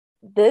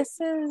This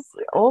is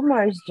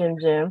Omar's Jim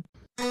Jim.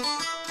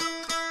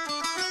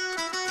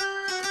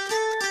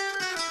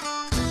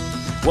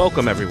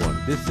 Welcome,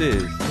 everyone. This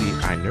is the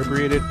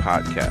Inebriated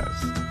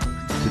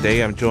Podcast.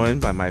 Today I'm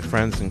joined by my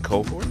friends and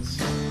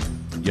cohorts,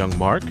 young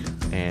Mark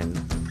and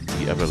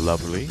the ever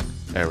lovely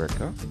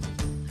Erica.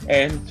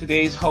 And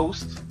today's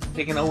host,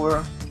 taking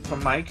over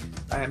from Mike,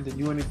 I am the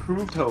new and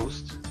improved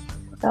host.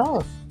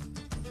 Oh.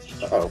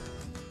 Uh-oh.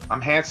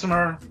 I'm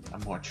handsomer,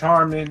 I'm more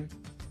charming,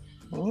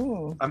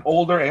 Ooh. I'm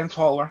older and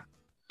taller.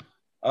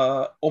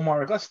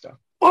 Omar Augusta.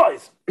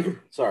 Boys!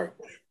 Sorry.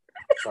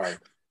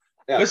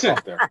 Yeah, Listen,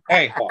 there.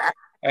 hey,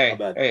 My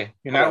bad. hey,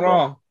 you're My not bad, bro.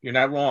 wrong. You're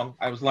not wrong.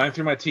 I was lying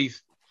through my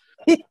teeth.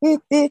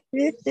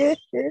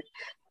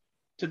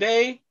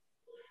 Today,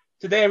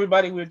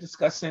 everybody, we're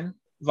discussing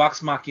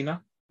Vox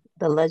Machina.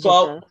 The legend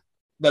Well, of...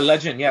 the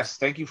legend, yes,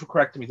 thank you for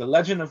correcting me. The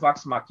Legend of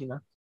Vox Machina.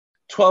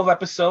 12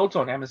 episodes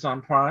on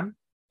Amazon Prime.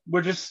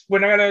 We're not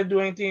gonna do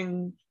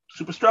anything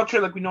super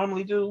structured like we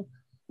normally do.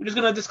 We're just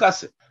gonna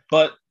discuss it.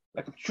 But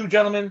like a true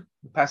gentleman,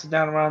 we'll pass it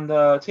down around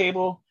the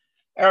table.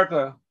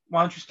 Erica,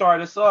 why don't you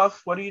start us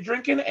off? What are you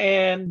drinking,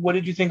 and what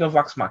did you think of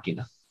Vox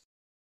Machina?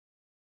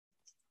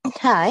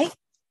 Hi.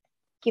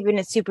 Keeping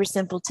it super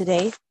simple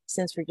today,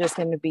 since we're just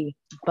going to be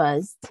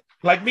buzzed.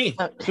 Like me,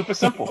 super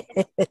simple.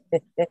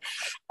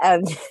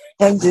 I'm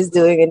just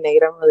doing a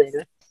negra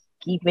modelo.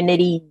 Keeping it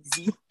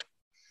easy.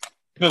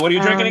 Wait, what are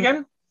you drinking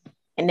again?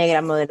 A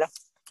negra modelo.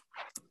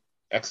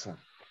 Excellent.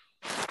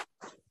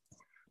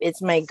 It's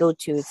my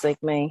go-to. It's like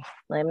I'm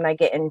not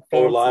getting More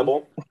fancy.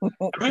 reliable.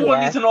 Everyone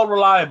Yeah. needs to know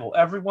reliable.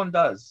 Everyone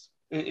does.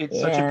 It's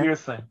such a Yeah. beer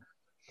thing.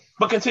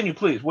 But continue,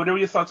 please. What are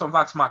your thoughts on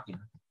Vox Machina?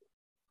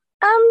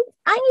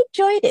 I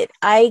enjoyed it.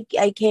 I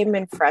came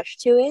in fresh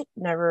to it.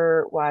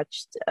 Never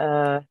watched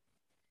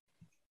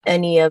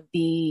any of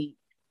the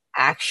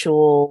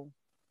actual,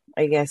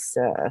 I guess,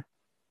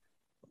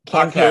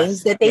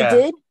 campaigns Podcast, that they yeah.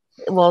 did.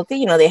 Well,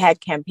 they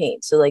had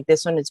campaigns. So like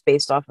this one is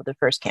based off of the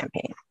first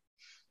campaign.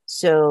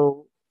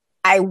 So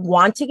I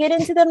want to get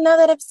into them now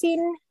that I've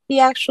seen the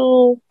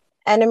actual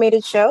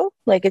animated show.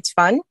 Like it's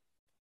fun.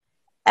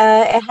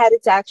 It had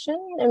its action.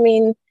 I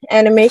mean,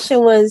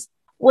 animation was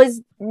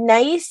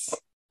nice.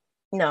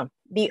 No,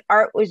 the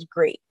art was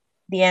great.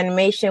 The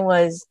animation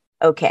was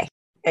okay,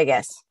 I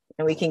guess.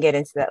 And we can get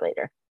into that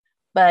later.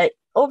 But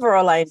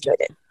overall, I enjoyed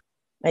it.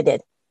 I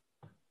did.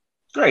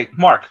 Great.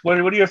 Mark, what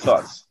are your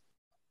thoughts?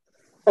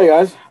 Hey,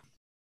 guys.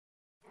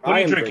 What are you I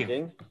am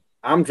drinking?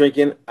 I'm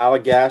drinking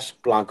Allagash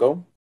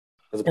Blanco,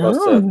 as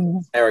opposed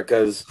to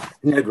Erica's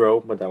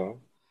Negro Modelo.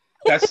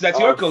 That's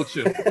your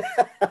go-to.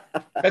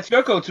 That's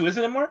your go-to,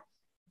 isn't it, Mark?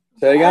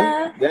 Say it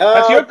again?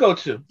 That's your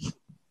go-to.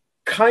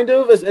 Kind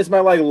of. It's my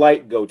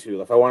light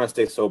go-to. If I want to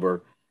stay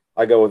sober,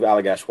 I go with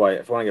Allagash White.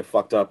 If I want to get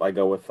fucked up, I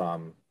go with a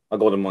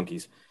Golden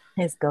Monkeys.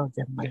 His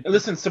golden money.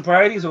 Listen,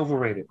 sobriety is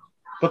overrated.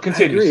 But I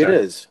continue, agree, sir.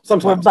 it is. We're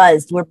Sometimes.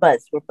 buzzed. We're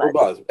buzzed. We're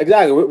buzzed.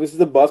 Exactly. This is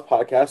the Buzz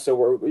podcast, so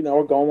we're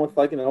going with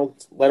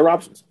lighter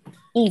options.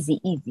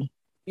 Easy.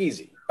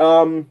 Easy.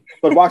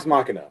 But Vox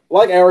Machina,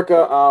 like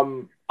Erica,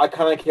 I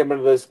kind of came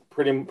into this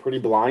pretty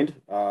blind,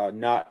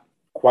 not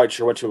quite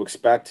sure what to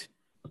expect,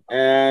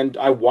 and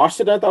I watched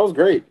it. And I thought it was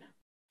great.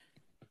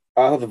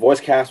 I thought the voice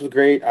cast was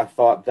great. I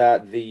thought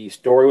that the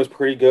story was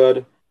pretty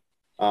good.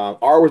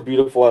 Art was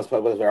beautiful, as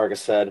Erica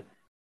said,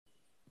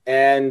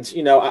 and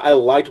I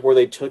liked where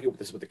they took it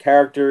with the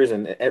characters,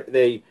 and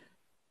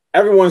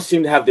everyone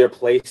seemed to have their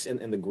place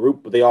in the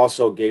group, but they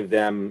also gave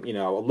them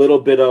a little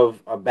bit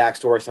of a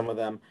backstory. Some of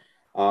them.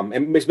 And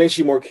it makes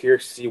you more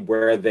curious to see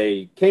where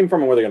they came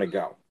from and where they're going to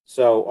go.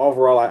 So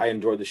overall, I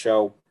enjoyed the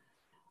show.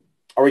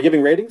 Are we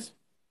giving ratings?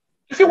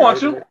 If you want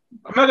to.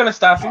 I'm not going to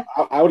stop you.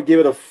 I would give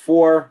it a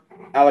 4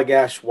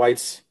 Allagash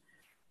Whites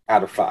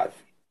out of 5.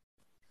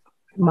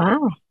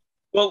 Wow.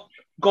 Well,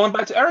 going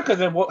back to Erica,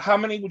 then how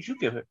many would you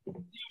give it?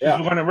 Yeah.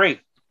 We're going to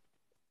rate.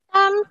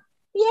 Yeah,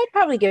 I'd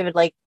probably give it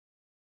like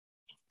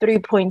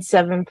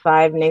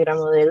 3.75 negra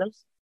modelos.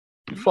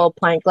 Full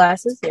pint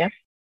glasses, yeah.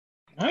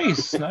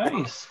 Nice.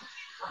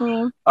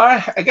 Yeah. All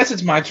right, I guess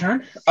it's my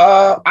turn.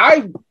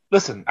 I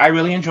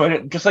really enjoyed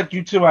it. Just like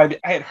you two, I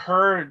had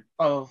heard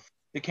of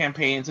the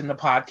campaigns and the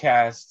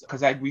podcast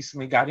because I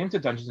recently got into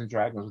Dungeons and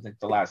Dragons within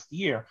the last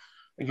year.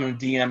 I even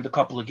DM'd a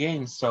couple of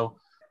games. So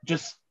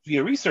just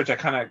via research, I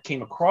kind of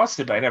came across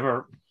it, but I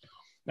never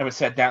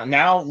sat down.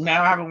 Now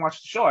I haven't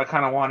watched the show. I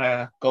kind of want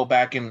to go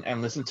back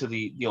and listen to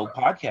the old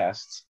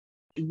podcasts.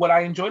 What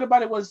I enjoyed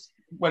about it was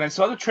when I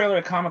saw the trailer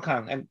at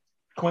Comic-Con, and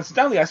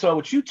coincidentally, I saw it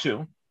with you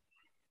two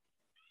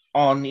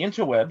on the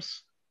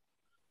interwebs,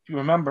 if you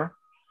remember.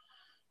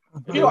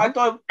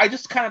 Mm-hmm. I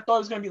just kind of thought it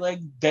was going to be like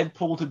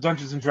Deadpool to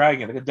Dungeons and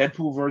Dragons, like a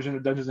Deadpool version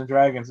of Dungeons and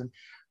Dragons, and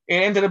it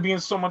ended up being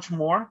so much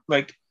more.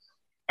 Like,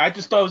 I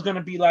just thought it was going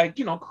to be like,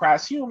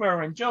 crass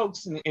humor and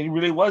jokes, and it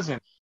really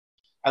wasn't.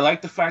 I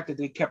like the fact that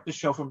they kept the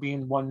show from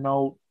being one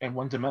note and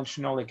one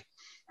dimensional. Like,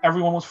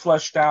 everyone was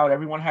fleshed out.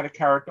 Everyone had a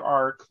character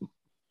arc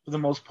for the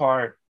most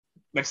part.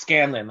 Like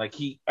Scanlan, I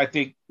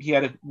think he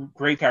had a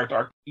great character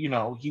arc.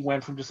 He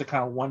went from just a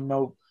kind of one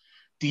note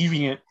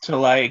deviant to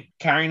like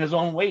carrying his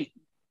own weight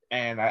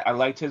and I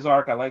liked his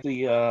arc. I liked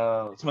the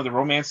some of the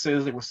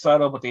romances. They were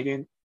subtle, but they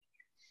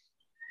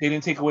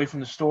didn't take away from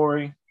the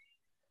story.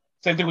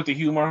 Same thing with the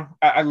humor.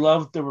 I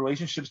loved the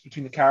relationships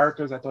between the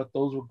characters. I thought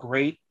those were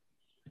great.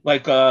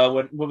 Like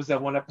what was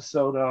that one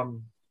episode?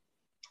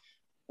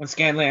 When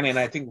Scanlan and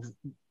I think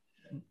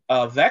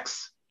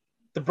Vex,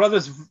 the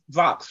brothers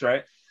Vox,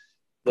 right?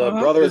 The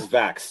brothers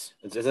Vax.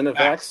 Isn't it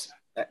Vax?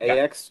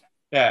 AX?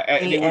 Yeah,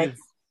 and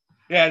AX.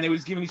 they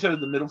was giving each other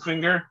the middle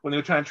finger when they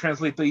were trying to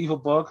translate the evil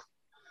book.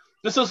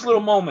 Just those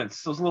little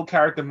moments, those little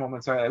character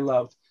moments I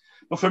loved.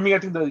 But for me, I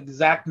think the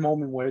exact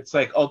moment where it's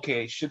like,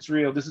 okay, shit's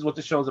real. This is what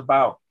the show's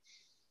about.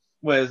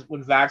 Was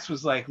when Vax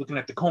was like looking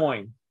at the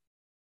coin,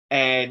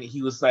 and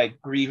he was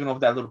like grieving over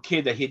that little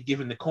kid that he had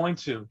given the coin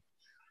to.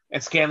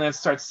 And Scanlan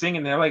starts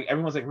singing. They're like,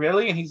 everyone's like,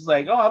 really? And he's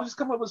like, oh, I'll just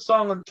come up with a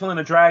song on killing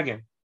a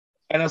dragon.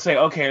 And I was like,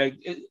 okay,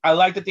 I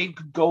like that they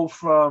could go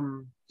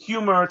from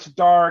humor to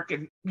dark,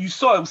 and you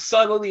saw it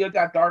subtly. It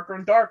got darker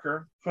and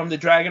darker from the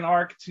Dragon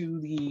arc to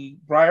the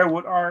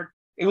Briarwood arc.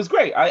 It was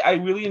great. I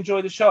really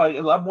enjoyed the show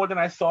a lot more than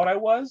I thought I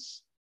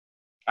was.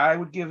 I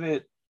would give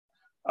it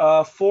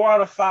 4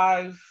 out of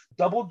 5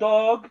 double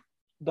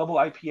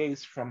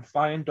IPAs from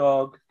Fine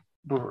Dog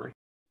Brewery.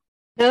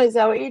 No, is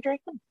that what you're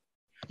drinking?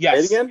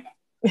 Yes. Say it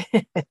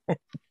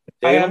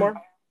again.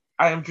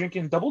 I am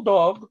drinking double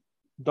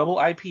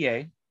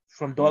IPA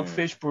from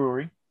Dogfish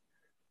Brewery.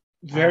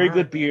 Very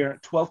good beer,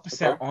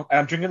 12%. Okay.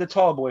 I'm drinking the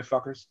tall boy,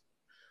 fuckers.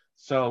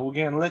 So we're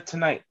getting lit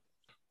tonight.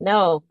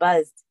 No,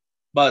 buzzed.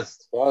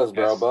 Buzzed, bro.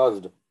 Yes.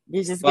 Buzzed.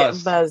 You're just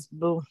Buzzed. getting buzzed,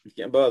 boo.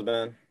 Getting buzzed,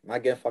 man.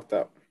 Not getting fucked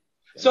up.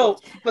 So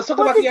let's talk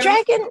Well, about the the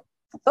dragon.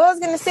 Oh, I was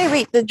gonna say,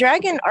 wait, the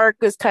dragon arc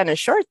was kind of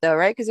short though,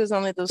 right? Because it was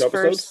only those Two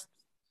episodes? first.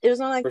 It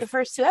was only like the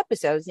first 2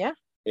 episodes, yeah.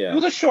 It Yeah.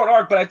 was a short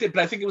arc, but I think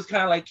it was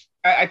kind of like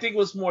I think it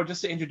was more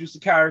just to introduce the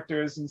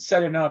characters and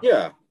setting up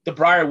Yeah. the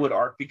Briarwood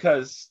arc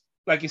because,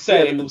 like you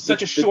said, Yeah, it was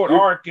such a the short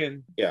group- arc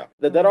and Yeah.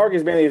 That arc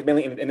is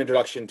mainly an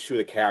introduction to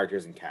the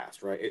characters and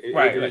cast, right? It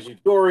Right, introduces you to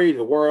the story,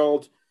 the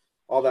world,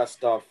 all that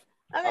stuff.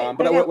 Okay,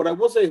 But what I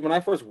will say is when I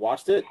first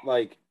watched it,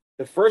 like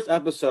the first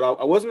episode,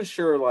 I wasn't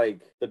sure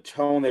like the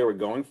tone they were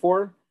going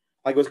for.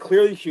 Like it was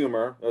clearly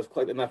humor. It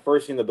was in that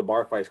first scene of the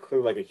bar fight is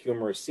clearly like a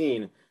humorous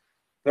scene.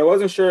 But I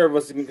wasn't sure if it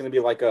was going to be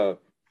like a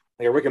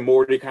Rick and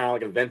Morty kind of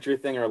like adventure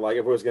thing, or like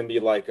if it was going to be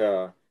like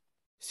a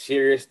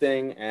serious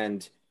thing.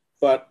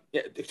 But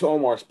to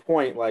Omar's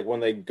point, like when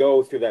they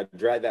go through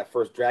that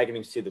first dragon,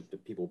 you see the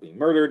people being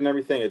murdered and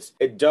everything.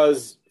 It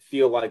does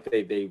feel like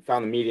they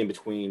found the medium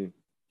between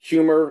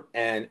humor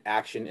and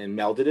action and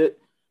melded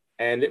it,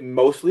 and it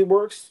mostly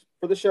works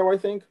for the show. I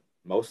think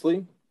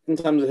mostly.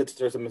 Sometimes it hits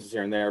there's some misses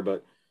here and there,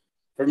 but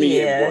for me,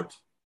 it worked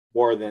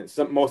more than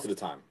most of the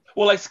time.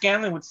 well, like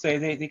Scanlan would say,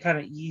 they kind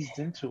of eased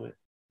into it.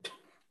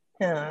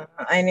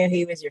 I knew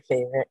he was your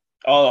favorite.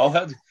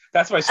 Oh,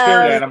 that's my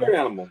spirit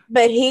animal.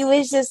 But he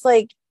was just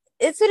like,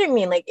 it's what I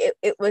mean. Like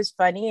it was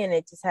funny, and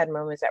it just had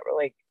moments that were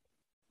like,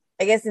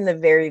 I guess in the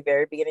very,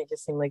 very beginning, it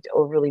just seemed like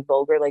overly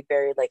vulgar, like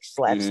very like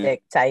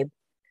slapstick type.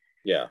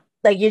 Yeah.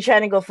 Like you're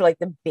trying to go for like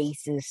the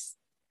basest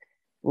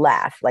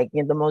laugh, like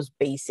the most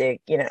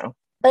basic,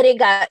 But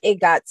it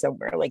got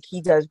somewhere. Like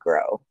he does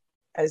grow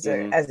as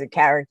a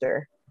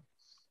character.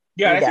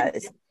 Yeah,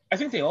 I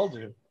think they all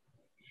do.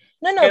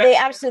 No, they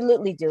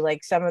absolutely do.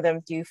 Like some of them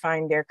do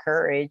find their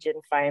courage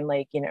and find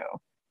like,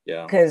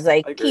 Yeah. because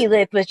like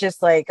Keyleth was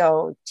just like,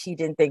 oh, she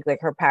didn't think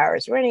like her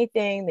powers were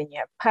anything. Then you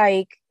have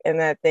Pike and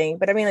that thing.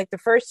 But I mean, like the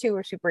first 2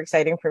 were super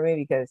exciting for me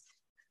because,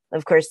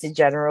 of course, the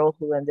general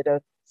who ended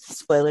up,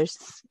 spoilers,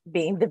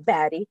 being the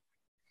baddie.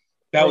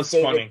 That was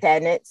David funny.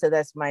 Tennant, so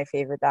that's my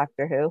favorite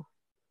Doctor Who.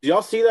 Did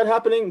y'all see that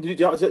happening? Did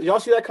y'all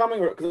see that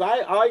coming? Because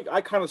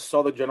I kind of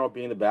saw the general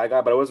being the bad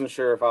guy, but I wasn't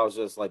sure if I was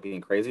just like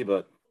being crazy.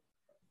 But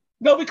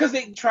no, because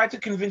they tried to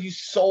convince you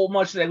so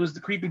much that it was the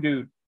creepy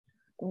dude.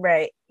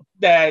 Right.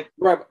 That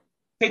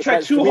they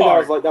tried too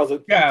hard. That was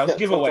it was a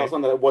giveaway.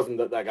 Something that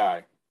wasn't that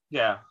guy.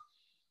 Yeah.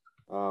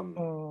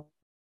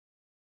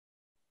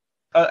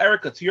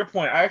 Erica, to your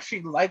point, I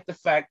actually like the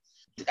fact.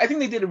 I think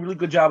they did a really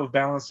good job of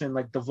balancing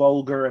like the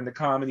vulgar and the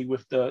comedy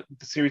with the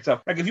serious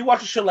stuff. Like if you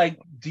watch a show like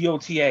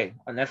DOTA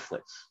on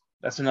Netflix,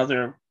 that's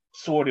another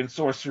sword and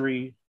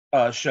sorcery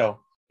show.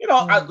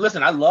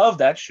 I love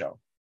that show,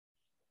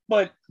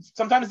 but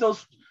sometimes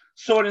those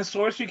sword and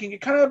sorcery can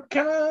get kind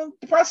of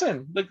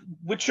depressing, like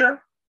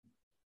Witcher.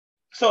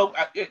 So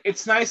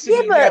it's nice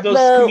to have those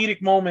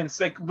comedic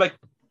moments, like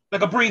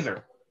a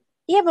breather.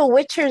 Yeah, but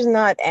Witcher's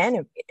not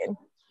animated.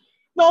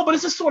 No, but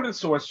it's a sword and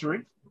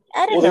sorcery.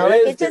 I don't know.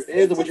 Like it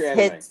is the Witcher anime.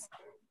 Hits.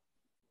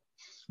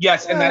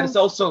 Yes, and that is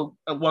also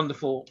a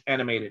wonderful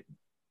animated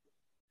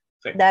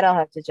thing. That I'll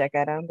have to check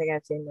out. I don't think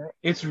I've seen that.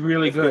 It's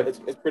really good.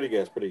 It's pretty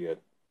good. It's pretty good.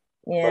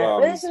 Yeah,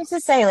 but it's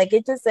just saying, like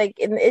it just like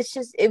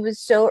it was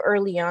so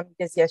early on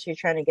because yes, you're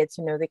trying to get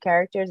to know the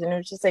characters, and it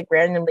was just like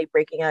randomly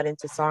breaking out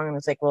into song, and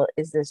it's like, well,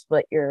 is this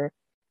what your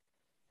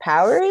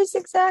power is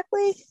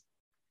exactly?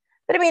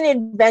 But I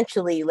mean,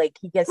 eventually, like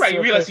he gets right.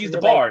 You realize he's the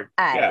bard.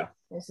 Like, yeah,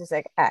 it's just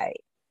like I.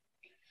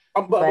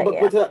 But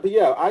but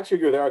yeah, I actually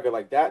agree with Erica.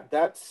 Like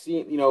that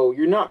scene,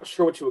 you're not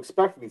sure what to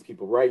expect from these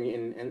people, right?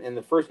 And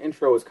the first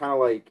intro is kind of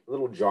like a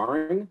little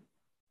jarring,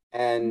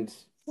 and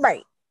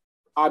right.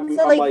 So I'm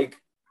like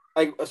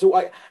so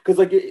I because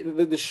like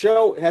the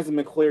show hasn't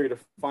been clearly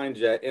defined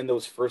yet in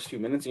those first few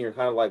minutes, and you're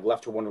kind of like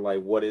left to wonder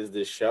like what is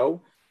this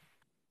show?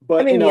 I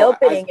But mean, the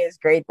opening is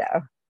great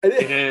though.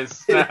 It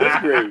is. It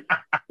is great.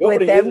 The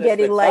With them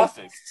getting like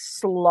fantastic.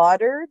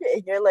 slaughtered,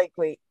 and you're like,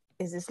 wait,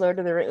 is this Lord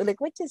of the Rings?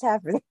 Like, what just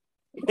happened?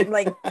 And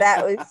like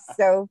that was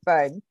so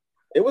fun.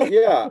 It was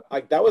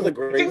like that was a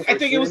great. I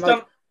think it was like,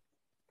 done.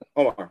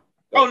 Omar.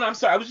 Oh no, I'm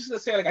sorry. I was just gonna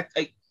say like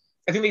I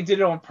think they did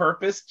it on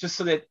purpose just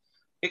so that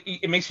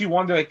it makes you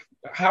wonder like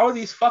how are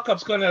these fuck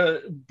ups gonna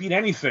beat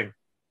anything?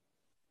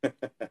 You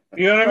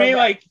know what I mean?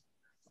 Like,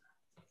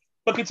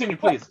 but continue,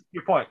 please.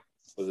 Your point.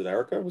 Was it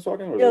Erica who was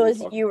talking? Or It was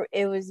talking? you.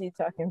 It was you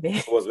talking, babe.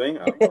 It was me.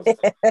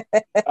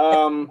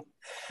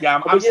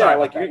 Yeah, I'm sorry.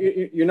 Like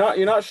you're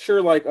not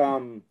sure like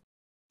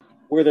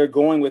where they're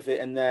going with it,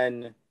 and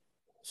then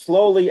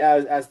slowly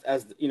as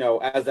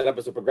that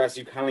episode progresses,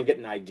 you kind of get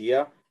an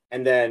idea,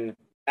 and then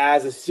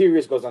as the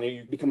series goes on,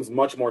 it becomes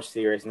much more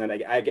serious, and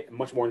then I get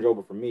much more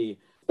enjoyable for me,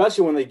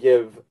 especially when they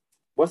give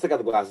what's the guy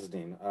with the glasses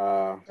name?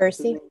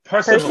 Percival,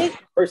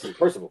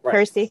 right?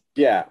 Percy.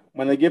 Yeah,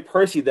 when they give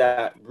Percy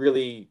that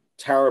really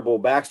terrible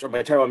backstory,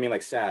 by terrible I mean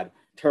like sad,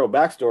 terrible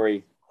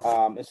backstory.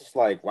 It's just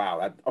like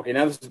wow,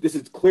 now this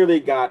is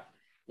clearly got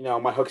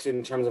my hooks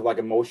in terms of like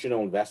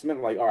emotional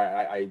investment. Like all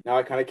right, I now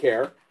I kind of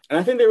care, and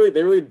I think they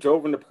really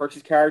drove into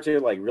Percy's character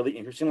like really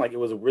interesting. Like it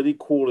was really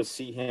cool to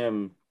see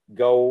him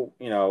go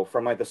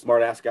from like the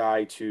smart ass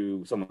guy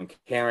to someone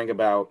caring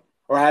about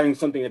or having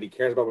something that he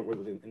cares about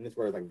in this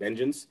word like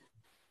vengeance,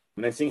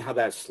 and then seeing how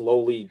that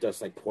slowly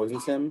just like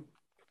poisons him.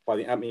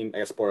 I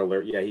guess spoiler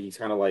alert. Yeah, he's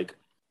kind of like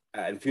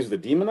infused with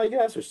a demon, I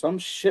guess, or some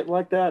shit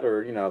like that,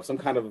 or some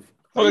kind of.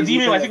 Well, the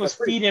demon I think was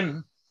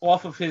feeding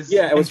off of his.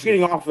 Yeah, it was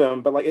feeding off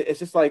them, but like it's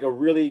just like a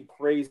really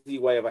crazy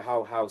way of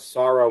how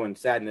sorrow and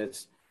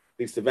sadness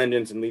leads to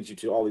vengeance and leads you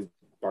to all these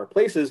dark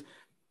places.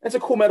 It's a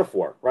cool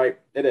metaphor, right?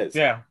 It is.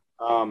 Yeah.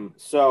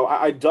 So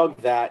I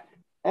dug that,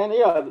 and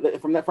yeah,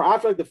 from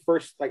after like the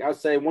first, like I would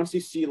say, once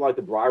you see like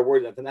the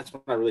Briarwood, then that's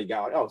when I really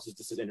got like, oh,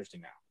 this is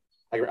interesting now.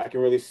 Like I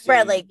can really see.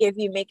 Right, like if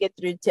you make it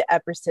through to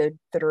episode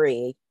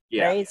 3,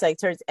 right? It's like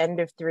towards end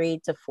of 3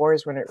 to 4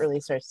 is when it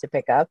really starts to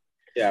pick up.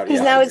 Yeah,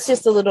 because now it's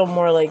just a little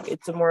more like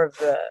it's a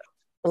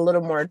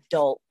little more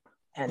adult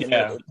animated.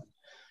 Yeah.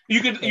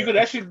 You could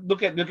actually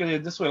look at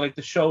it this way, like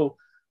the show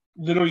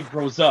literally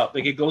grows up,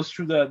 like it goes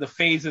through the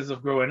phases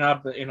of growing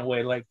up in a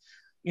way, like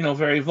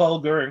very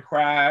vulgar and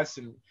crass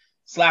and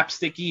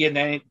slapsticky, and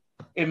then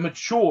it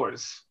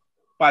matures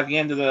by the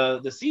end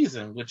of the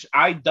season, which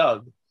I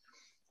dug.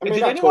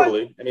 Not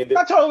totally.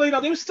 Not totally. No,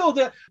 they were still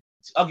there.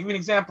 I'll give you an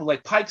example,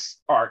 like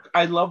Pike's arc.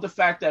 I love the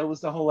fact that it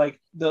was the whole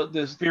like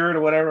the spirit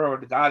or whatever, or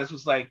the goddess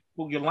was like,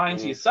 well, you're lying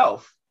to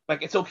yourself.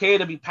 Like it's okay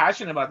to be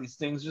passionate about these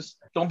things, just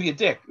don't be a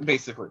dick,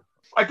 basically.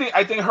 I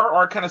think her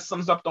arc kind of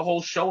sums up the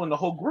whole show and the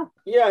whole group.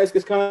 Yeah, it's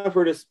kind of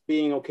her just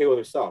being okay with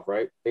herself,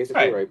 right?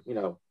 Basically, right?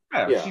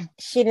 Yeah.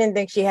 She didn't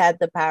think she had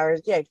the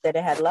powers that it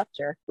had left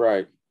her.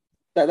 Right.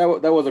 That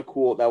was a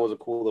cool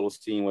little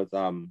scene with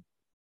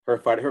her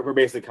fighting her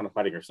basically kind of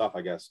fighting herself,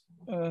 I guess.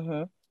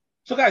 Mm-hmm.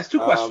 So guys, 2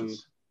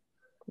 questions.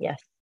 Yes.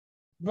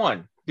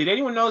 1, did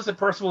anyone notice that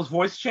Percival's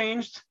voice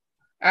changed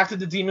after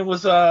the demon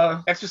was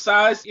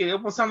exorcised? It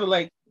almost sounded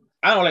like,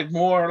 I don't know, like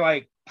more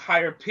like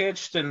higher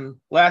pitched and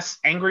less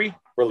angry.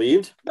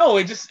 Relieved? No,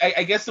 it just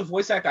I guess the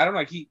voice actor, I don't know,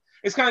 like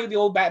it's kind of like the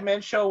old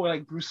Batman show where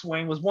like Bruce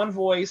Wayne was one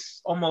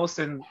voice almost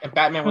and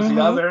Batman was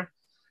the other.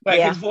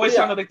 Like his voice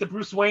sounded like the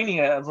Bruce Wayne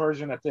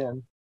version at the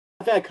end.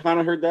 I think I kind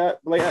of heard that.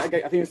 Like I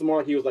think it's more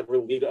like he was like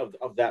relieved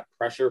of that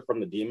pressure from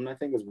the demon, I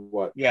think is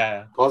what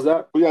caused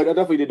that. But yeah, I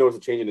definitely did notice a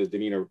change in his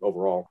demeanor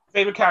overall.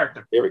 Favorite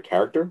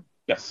character?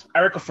 Yes.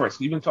 Erica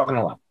first. You've been talking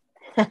a lot.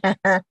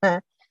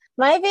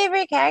 My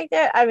favorite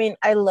character, I mean,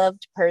 I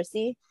loved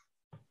Percy.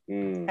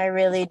 I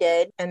really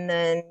did. And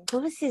then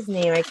what was his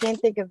name? I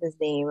can't think of his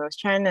name. I was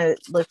trying to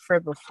look for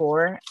it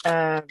before.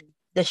 The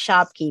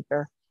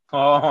shopkeeper. Who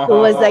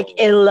was like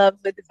in love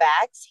with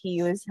Vax.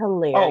 He was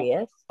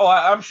hilarious.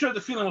 I'm sure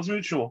the feeling was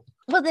mutual.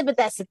 Well, but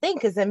that's the thing,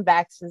 because then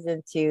Vax was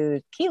into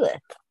Keyleth.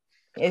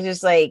 It's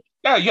just like,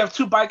 yeah, you have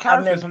 2 bi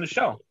characters on the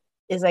show.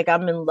 It's like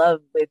I'm in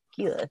love with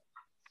Keyleth.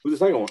 Who's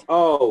the second one?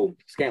 Oh,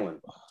 Scanlan.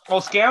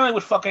 Oh, Scanlan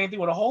would fuck anything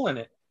with a hole in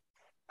it.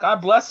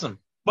 God bless him.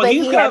 But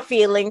he had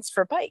feelings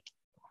for Pike.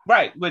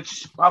 Right,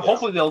 which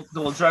hopefully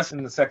they'll address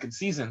in the second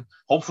season.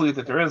 Hopefully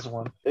that there is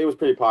one. It was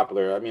pretty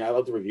popular. I mean, I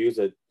love the reviews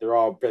that they're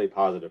all very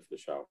positive for the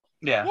show.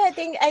 Yeah. Yeah,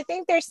 I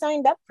think they're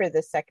signed up for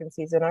the second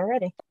season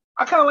already.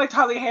 I kind of liked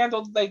how they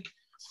handled so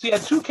you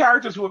had 2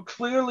 characters who were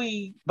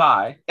clearly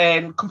bi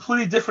and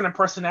completely different in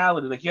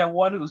personality. Like you had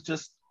one who's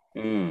just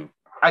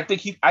I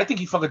think he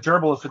fuck a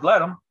gerbil if he'd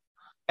let him.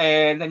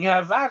 And then you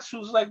have Vax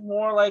who's like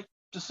more like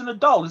just an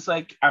adult. He's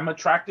like, I'm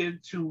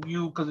attracted to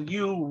you because of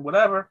you and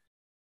whatever.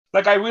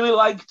 Like I really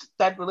liked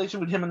that relationship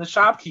with him and the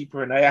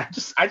shopkeeper, and I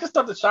just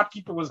thought the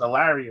shopkeeper was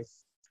hilarious.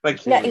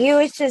 Like No, he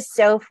was just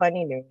so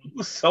funny to me. he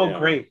was so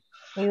great.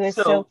 He was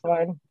so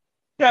fun.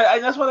 Yeah,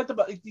 and that's what I liked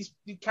about these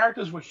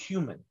characters were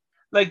human.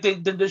 Like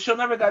the show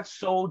never got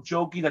so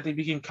jokey that they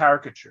became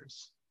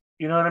caricatures.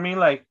 You know what I mean?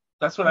 Like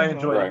that's what I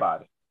enjoyed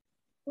about it.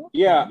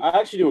 Yeah, I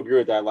actually do agree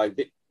with that. Like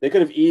they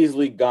could have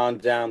easily gone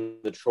down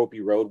the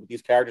tropey road with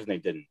these characters, and they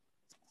didn't.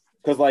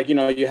 Because like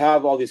you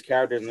have all these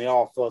characters, and they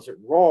all fill a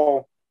certain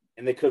role,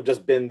 and they could have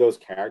just been those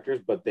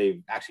characters, but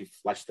they actually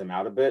fleshed them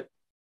out a bit.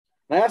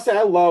 And I gotta say,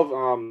 I love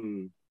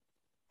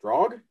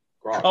Grog.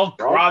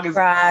 Grog is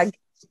Grog.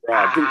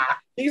 Dude,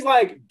 he's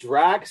like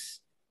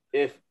Drax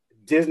if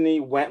Disney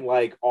went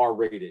like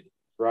R-rated,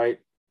 right?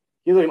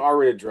 He's like an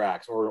R-rated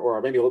Drax,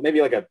 or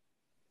maybe like a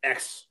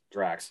X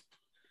Drax.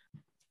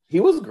 He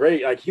was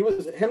great. Like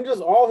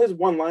just all his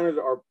one-liners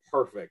are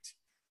perfect.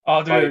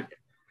 Oh, dude.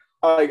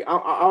 Like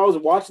I was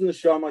watching the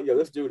show. I'm like, yo,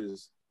 this dude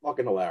is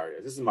fucking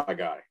hilarious. This is my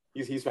guy.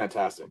 He's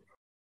fantastic.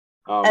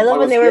 I love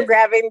when they were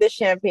grabbing the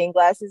champagne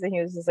glasses and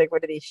he was just like,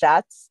 what are these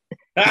shots?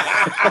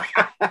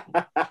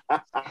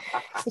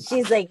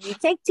 She's like, you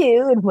take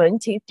 2 and 1,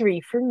 2,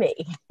 3 for me.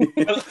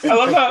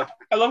 I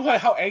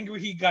love how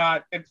angry he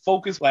got and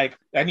focused. Like,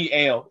 I need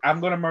ale. I'm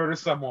gonna murder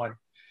someone.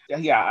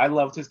 Yeah, I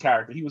loved his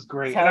character. He was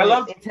great.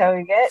 That's how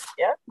we get.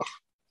 Yeah.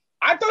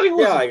 I thought he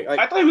was.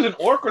 I thought he was an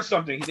orc or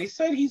something. They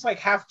said he's like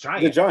half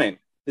giant.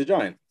 The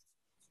giant,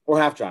 or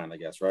half giant, I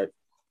guess, right?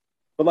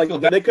 But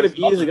like they could have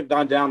easily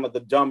gone down like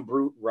the dumb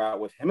brute route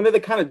with him, and they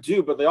kind of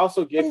do. But they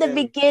also give in the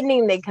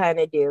beginning they kind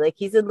of do. Like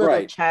he's a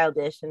little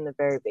childish in the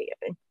very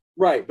beginning.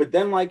 Right, but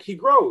then like he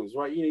grows,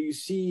 right? You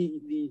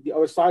see the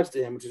other sides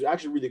to him, which is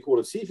actually really cool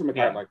to see from a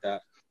character like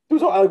that.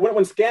 It was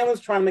when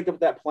Scanlan's trying to make up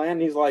that plan,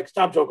 he's like,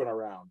 "Stop joking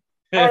around."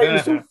 All right, you're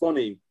so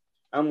funny.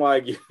 I'm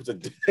like, you're a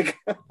dick.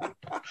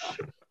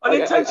 I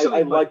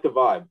like the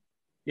vibe.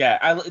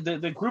 Yeah,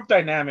 the group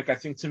dynamic, I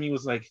think, to me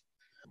was like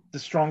the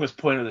strongest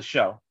point of the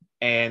show.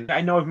 And I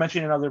know I've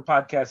mentioned in other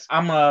podcasts,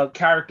 I'm a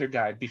character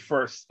guy, be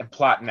first and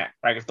plot next.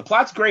 Right? If the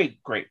plot's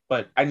great.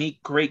 But I need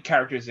great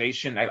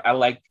characterization. I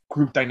like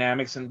group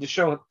dynamics, and the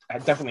show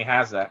definitely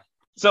has that.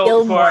 So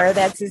Gilmore,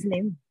 that's his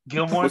name.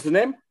 Gilmore? What's his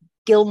name?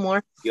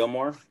 Gilmore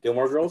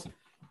Girls?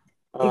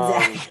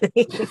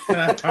 Exactly.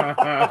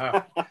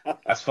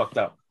 That's fucked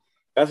up.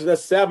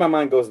 That's sad. My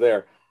mind goes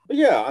there. But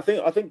yeah, I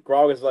think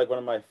Grog is like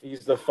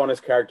he's the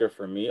funnest character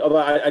for me. Although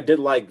I did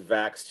like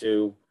Vax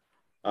too.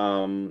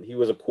 He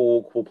was a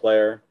cool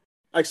player.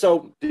 Like,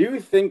 so do you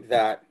think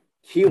that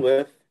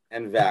Keyleth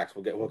and Vax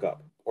will get hook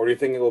up? Or do you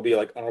think it will be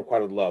like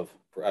unrequited love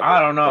forever? I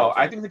don't know.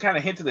 I think they kind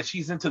of hinted that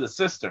she's into the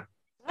sister.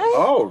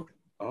 Oh,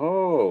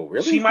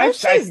 really? She might.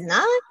 She's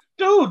not.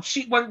 Dude,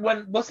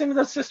 what's the name of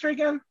the sister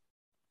again?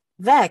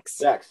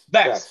 Vex.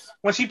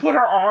 When she put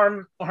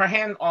her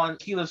hand on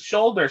Keyleth's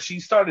shoulder, she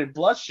started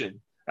blushing.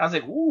 I was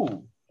like,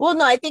 ooh. Well,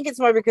 no, I think it's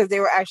more because they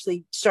were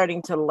actually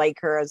starting to like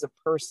her as a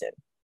person.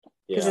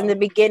 Because in the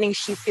beginning,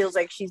 she feels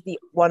like she's the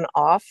one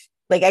off.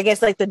 Like, I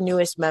guess, like, the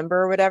newest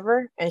member or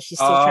whatever. And she's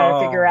still trying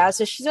to figure out.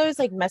 So she's always,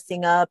 like,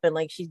 messing up. And,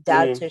 like, she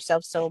doubts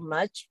herself so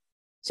much.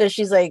 So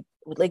she's like,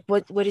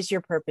 what is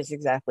your purpose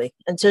exactly?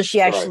 Until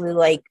she actually,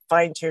 like,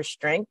 finds her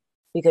strength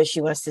because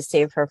she wants to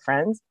save her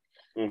friends.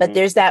 Mm-hmm. But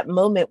there's that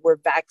moment where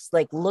Vax,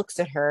 like, looks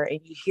at her and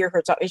you hear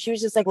her talk. And she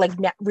was just like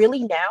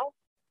really now?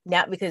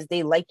 Not because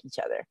they like each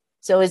other.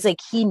 So it's like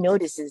he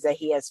notices that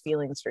he has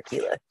feelings for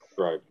Keyleth.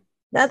 Right.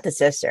 Not the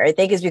sister. I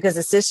think it's because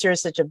the sister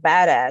is such a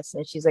badass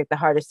and she's like the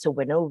hardest to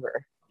win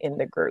over in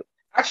the group.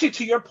 Actually,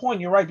 to your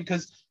point, you're right,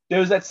 because there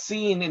was that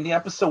scene in the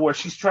episode where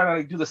she's trying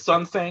to like do the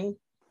sun thing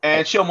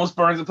and she almost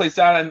burns the place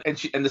down,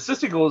 and the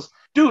sister goes,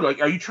 dude,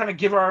 are you trying to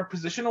give our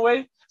position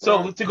away?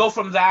 So to go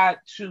from that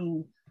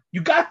to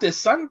you got this,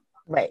 son.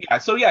 Right. Yeah.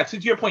 So to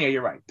your point,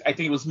 you're right. I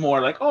think it was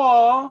more like,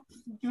 oh,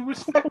 you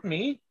respect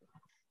me.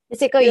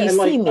 It's like, you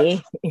see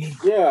me.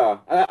 Yeah.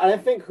 I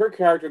think her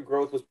character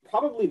growth was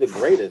probably the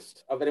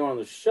greatest of anyone on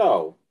the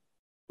show.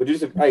 But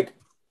just like,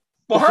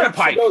 well, her and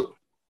Pike.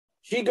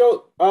 Yeah,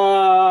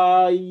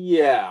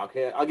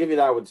 okay, I'll give you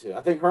that one too.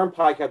 I think her and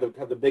Pike have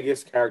the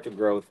biggest character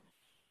growth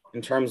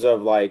in terms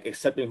of like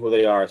accepting who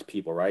they are as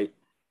people, right?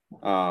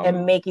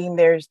 And making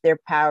their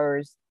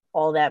powers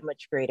all that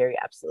much greater.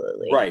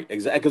 Absolutely. Right,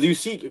 exactly. Because you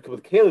see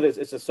with Kayla,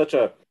 it's just such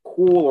a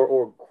cool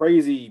or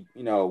crazy,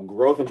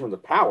 growth in terms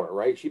of power,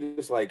 right? She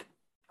just like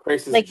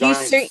creates this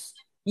giant...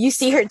 You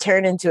see her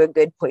turn into a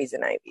good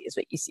poison ivy is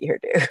what you see her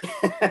do.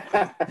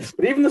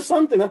 But even the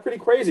sun thing, that's pretty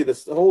crazy.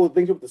 This whole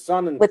thing with the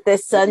sun and with the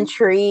sun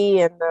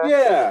tree and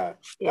that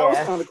was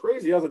kind of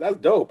crazy. I was like,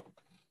 that's dope.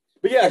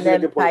 But yeah, and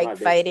then Pike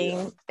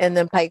fighting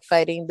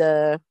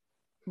the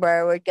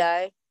Briarwood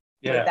guy.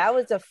 Yeah, like, that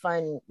was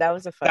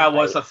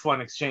a fun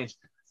exchange.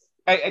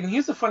 And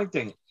here's the funny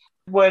thing: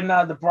 when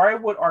the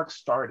Briarwood arc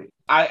started,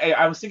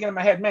 I was thinking in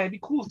my head, man, it'd be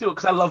cool to do it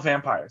because I love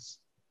vampires.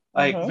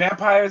 Like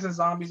vampires and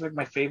zombies are like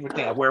my favorite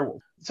thing. A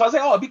werewolf. So I was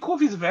like, oh, it'd be cool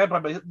if he's a vampire,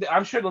 but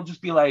I'm sure they'll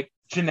just be like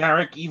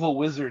generic evil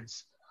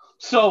wizards.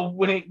 So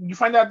when you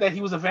find out that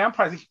he was a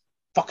vampire, I was like,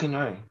 fucking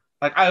A.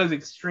 Like, I was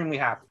extremely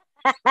happy.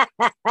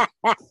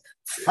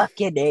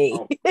 Fucking A.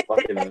 Oh,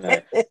 fucking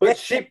A. But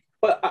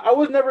But I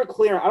was never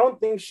clear. I don't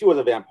think she was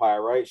a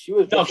vampire, right? She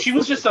was No, just she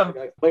was just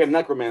like a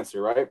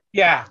necromancer, right?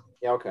 yeah.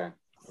 Yeah, okay.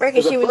 Right,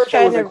 because she was first that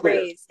trying to wasn't clear.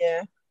 raise,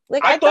 yeah.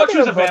 Like I I thought thought they she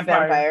was were a both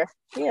vampire.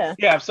 Yeah.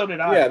 Yeah, so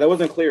did I. Yeah, that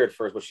wasn't clear at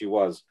first, but she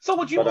was. So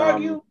would you But,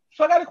 argue?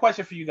 So I got a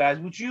question for you guys.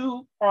 Would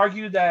you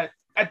argue that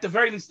at the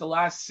very least, the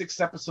last 6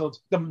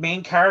 episodes, the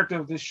main character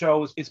of this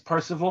show is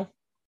Percival?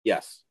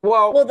 Yes.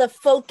 Well, the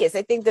focus.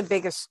 I think the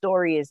biggest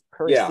story is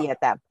Percy Yeah.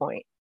 at that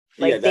point.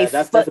 Yeah, Like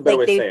that's a better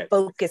way to say it.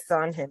 Focus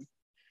on him.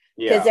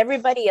 Yeah. Because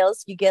everybody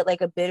else, you get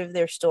like a bit of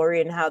their story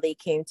and how they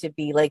came to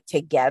be like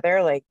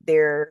together, like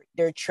their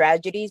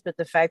tragedies, but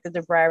the fact that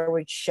the Briar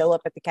would show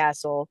up at the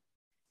castle,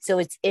 so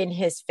it's in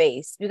his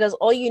face. Because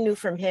all you knew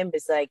from him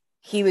is like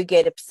he would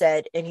get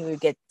upset and he would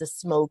get the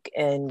smoke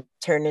and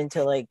turn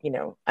into like, you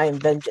know, I am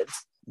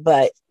vengeance.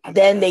 But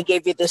then they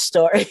gave you the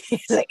story.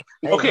 He's like,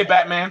 okay,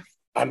 Batman.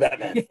 I'm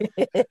Batman.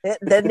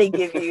 Then they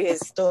give you his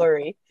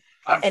story.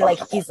 And like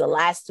he's the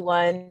last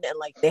one, and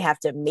like they have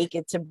to make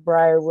it to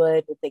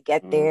Briarwood when they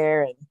get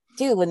there. And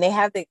dude, when they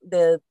have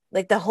the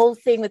like the whole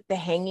thing with the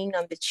hanging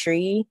on the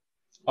tree,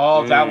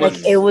 that was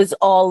like it was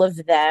all of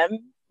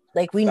them.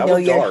 Like we know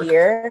you're dark.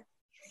 Here.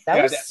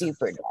 That was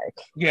super dark.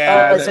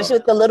 Yeah, especially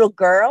with the little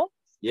girl.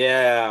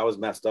 Yeah, I was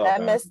messed up.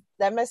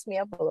 That messed me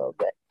up a little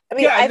bit. I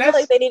mean, I feel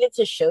like they needed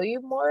to show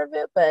you more of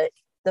it, but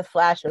the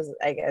flash was,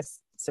 I guess,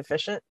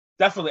 sufficient.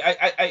 Definitely.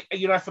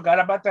 I forgot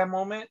about that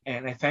moment,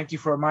 and I thank you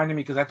for reminding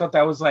me because I thought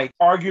that was like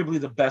arguably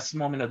the best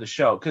moment of the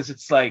show because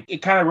it's like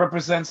it kind of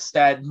represents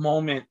that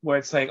moment where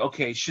it's like,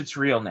 okay, shit's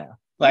real now.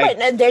 Like, right,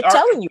 and they're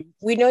telling you,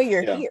 we know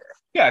you're here.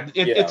 Yeah,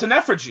 it's an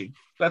effigy.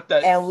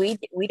 And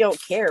we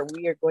don't care.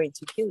 We are going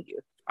to kill you.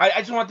 I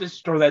just want to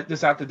throw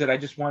this out there that I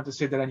just wanted to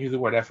say that I knew the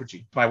word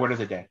effigy. My word of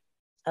the day.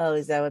 Oh,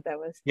 is that what that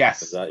was?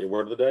 Yes. Is that your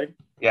word of the day?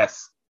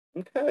 Yes.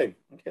 Okay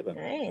then.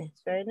 Nice,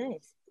 very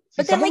nice.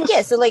 But then, like,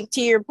 so, like,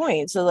 to your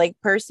point, so, like,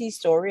 Percy's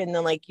story, and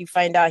then, like, you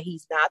find out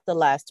he's not the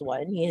last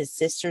one. His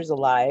sister's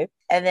alive.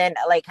 And then,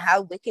 like,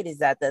 how wicked is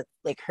that,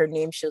 like, her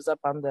name shows up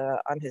on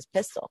his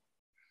pistol?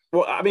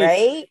 Well, I mean,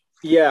 right?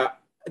 Yeah.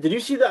 Did you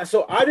see that?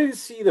 So I didn't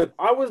see that.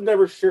 I was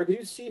never sure. Did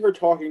you see her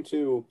talking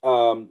to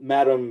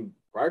Madam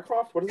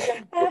Briarcroft? What is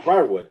it?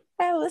 Briarwood.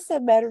 I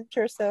listen, Madam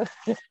Terso.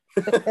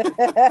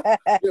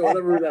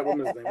 Whatever that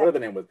woman's name, whatever the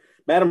name was,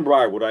 Madam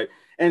Briarwood, right?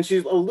 And she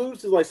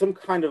alludes to like some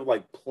kind of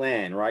like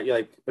plan, right? You're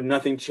like, but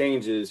nothing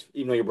changes,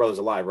 even though your brother's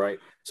alive, right?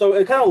 So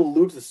it kind of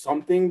alludes to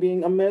something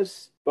being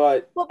amiss,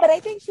 but I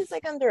think she's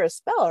like under a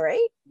spell,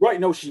 right? Right,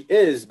 no, she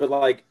is, but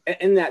like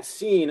in that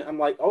scene, I'm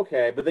like,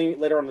 okay, but then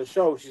later on in the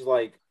show, she's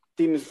like,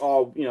 seems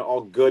all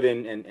all good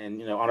and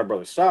on her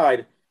brother's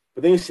side,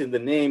 but then you see the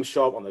name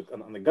show up on the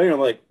gun, and I'm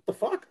like, what the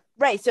fuck?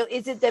 Right. So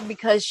is it that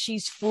because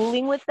she's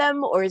fooling with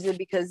them, or is it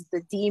because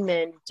the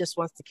demon just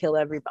wants to kill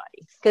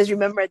everybody? Because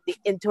remember at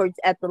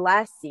the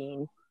last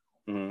scene,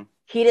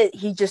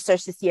 he just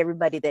starts to see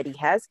everybody that he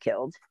has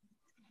killed,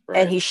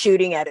 and he's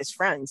shooting at his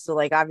friends. So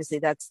like obviously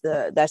that's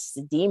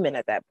the demon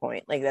at that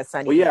point. Like that's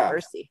not even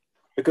Percy.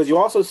 Because you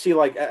also see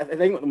like I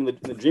think in the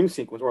dream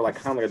sequence, or like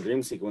kind of like a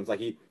dream sequence, like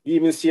you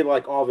even see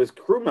like all of his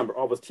crew member,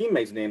 all of his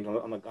teammates' names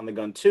on the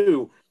gun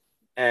too.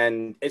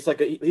 And it's like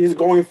he's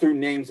going through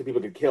names that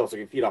people could kill so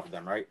he can feed off of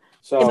them, right?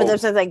 So, yeah, but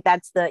there's like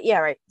that's the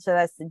right. So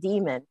that's the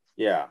demon.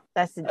 Yeah,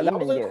 that's the demon.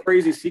 That was a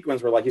crazy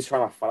sequence where like he's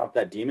trying to fight off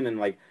that demon, and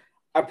like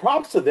I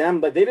props to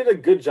them, like they did a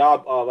good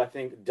job of I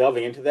think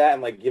delving into that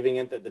and like giving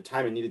it the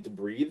time it needed to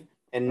breathe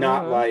and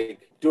not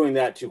like doing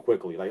that too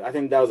quickly. Like I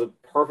think that was a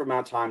perfect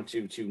amount of time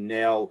to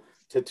nail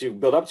to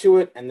build up to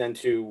it and then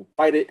to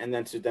fight it and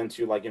then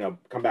to like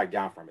come back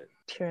down from it.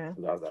 True.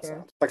 That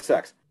sounds like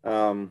sex.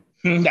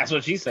 That's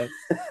what she said.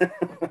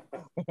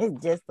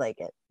 Just like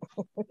it.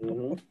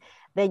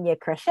 Then you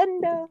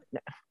crescendo. No.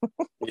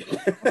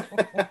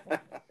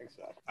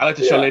 Exactly. I like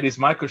to show ladies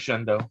my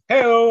crescendo.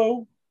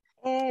 Hey-o.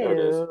 There it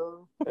is.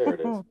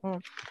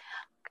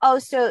 Oh,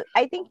 so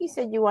I think you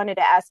said you wanted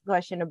to ask a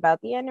question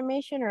about the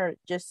animation, or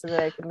just so that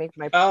I can make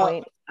my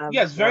point.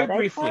 Yes, very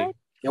briefly.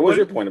 What was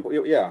your point?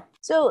 Yeah.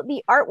 So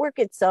the artwork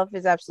itself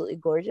is absolutely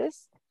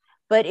gorgeous,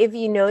 but if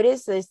you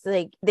notice, it's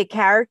like the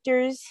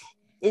characters.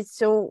 It's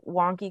so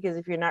wonky because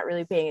if you're not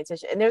really paying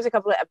attention, and there's a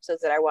couple of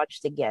episodes that I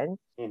watched again,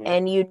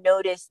 and you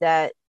notice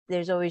that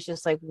there's always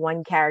just like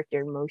one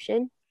character in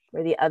motion,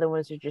 where the other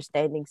ones are just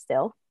standing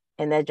still,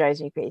 and that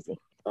drives me crazy.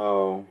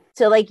 Oh.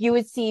 So like you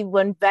would see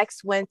when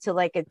Vex went to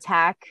like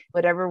attack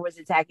whatever was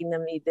attacking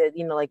them,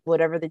 like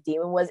whatever the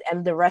demon was,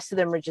 and the rest of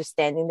them are just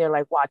standing there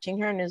like watching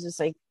her, and it's just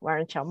like, why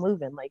aren't y'all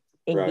moving? Like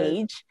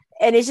engage. Right.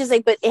 And it's just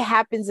like, but it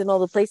happens in all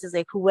the places.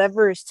 Like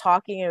whoever is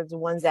talking are the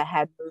ones that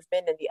had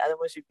movement, and the other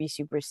ones would be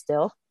super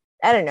still.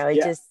 I don't know. It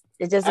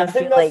doesn't I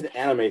think feel that's like an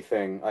anime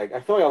thing. Like I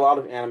feel like a lot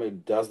of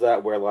anime does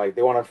that, where like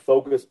they want to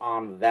focus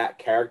on that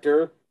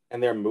character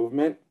and their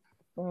movement.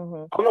 I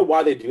don't know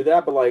why they do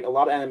that, but like a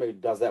lot of anime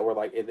does that, where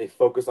like they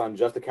focus on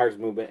just the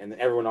character's movement and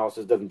everyone else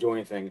just doesn't do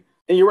anything.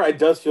 And you're right, it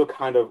does feel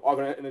kind of,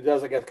 and it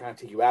does, I guess, kind of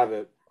take you out of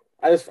it.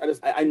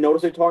 I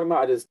noticed what you're talking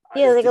about.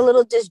 like a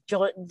little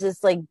disjointed.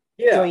 That's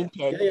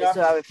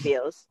how it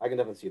feels. I can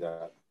definitely see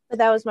that. But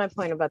that was my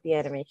point about the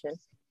animation,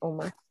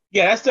 Omar.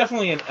 Yeah, that's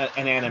definitely an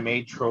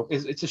anime trope.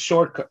 It's a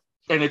shortcut,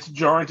 and it's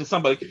jarring to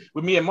somebody.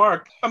 With me and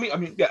Mark,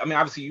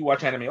 obviously you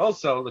watch anime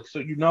also, like, so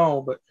you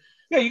know, but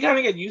yeah, you kind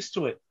of get used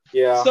to it.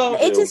 Yeah, So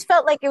It just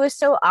felt like it was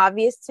so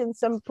obvious in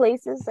some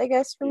places, I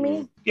guess, for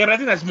me. yeah, but I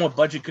think that's more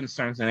budget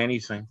concerns than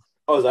anything.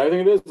 Oh, is that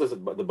everything it is? The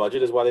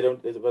budget is why they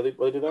don't. Is why they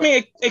do that? I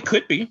mean, it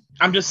could be.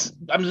 I'm just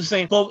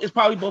saying. Both. It's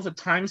probably both a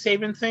time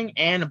saving thing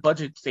and a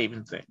budget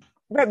saving thing.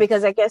 Right,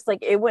 because I guess like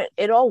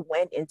it all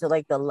went into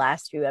like the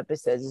last few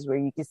episodes is where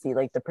you can see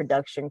like the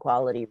production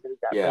quality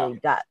really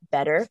got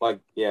better.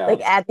 Like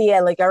at the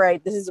end, like, all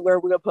right, this is where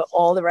we're gonna put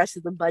all the rest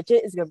of the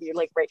budget is gonna be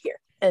like right here,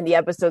 and the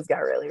episodes got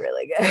really,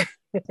 really good.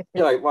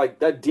 Yeah, like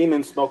that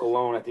demon smoke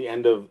alone at the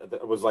end of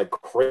it was like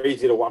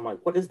crazy to watch. I'm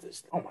like, what is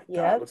this? Oh my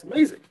god, it looks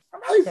amazing!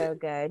 So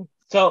good.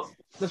 So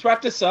let's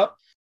wrap this up,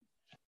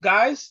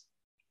 guys.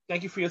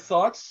 Thank you for your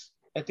thoughts.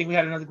 I think we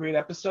had another great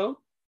episode.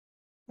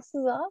 This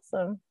is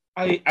awesome.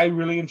 I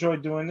really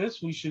enjoyed doing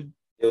this. We should.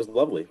 It was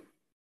lovely.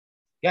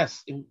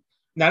 Yes,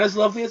 not as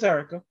lovely as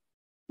Erica.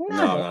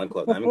 No,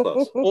 not even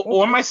close.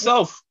 or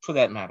myself, for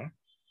that matter.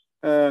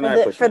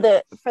 For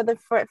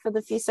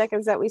the few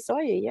seconds that we saw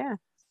you, yeah.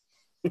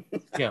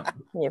 Yeah.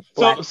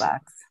 Black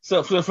box.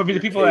 So for the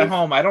people at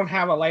home, I don't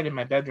have a light in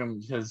my bedroom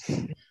because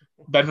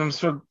bedroom's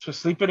for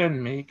sleeping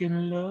and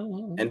making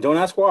love. And don't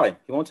ask why.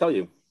 He won't tell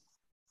you.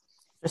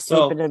 For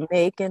sleeping and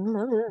making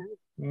love.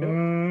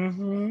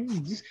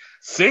 Mm-hmm.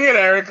 Sing it,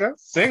 Erica.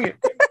 Sing it.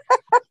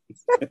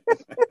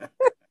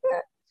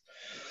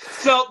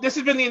 So this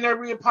has been the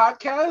Inebriate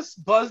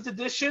Podcast, Buzzed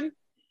Edition.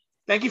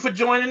 Thank you for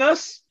joining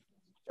us.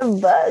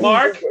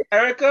 Mark,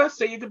 Erica,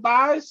 say your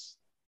goodbyes.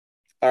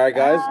 All right,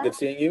 guys. Good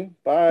seeing you.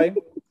 Bye.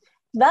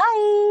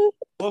 Bye.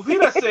 Auf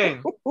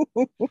Wiedersehen.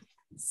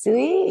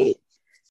 Sweet.